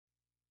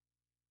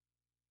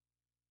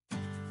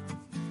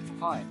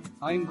Hi,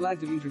 I am glad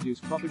to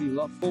introduce property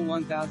lot 4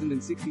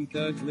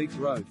 1063 Leeks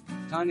Road,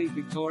 Tarneit,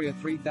 Victoria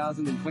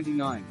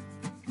 3029.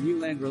 New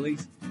land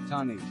release,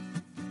 Tarneit.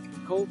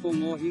 Call for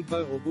more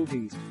info or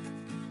bookings.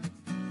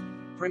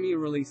 Premier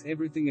release,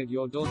 everything at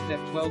your doorstep.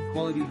 12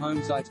 quality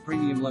home sites,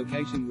 premium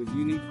location with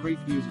unique creek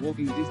views,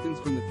 walking distance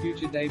from the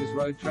future Davis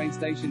Road train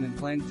station and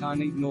planned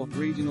Tarneit North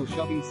Regional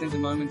Shopping Centre,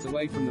 moments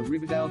away from the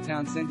Riverdale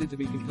Town Centre to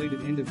be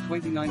completed end of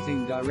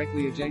 2019,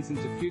 directly adjacent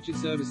to future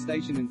service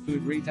station and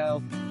food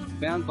retail,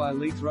 bound by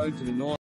Leeks Road to the north.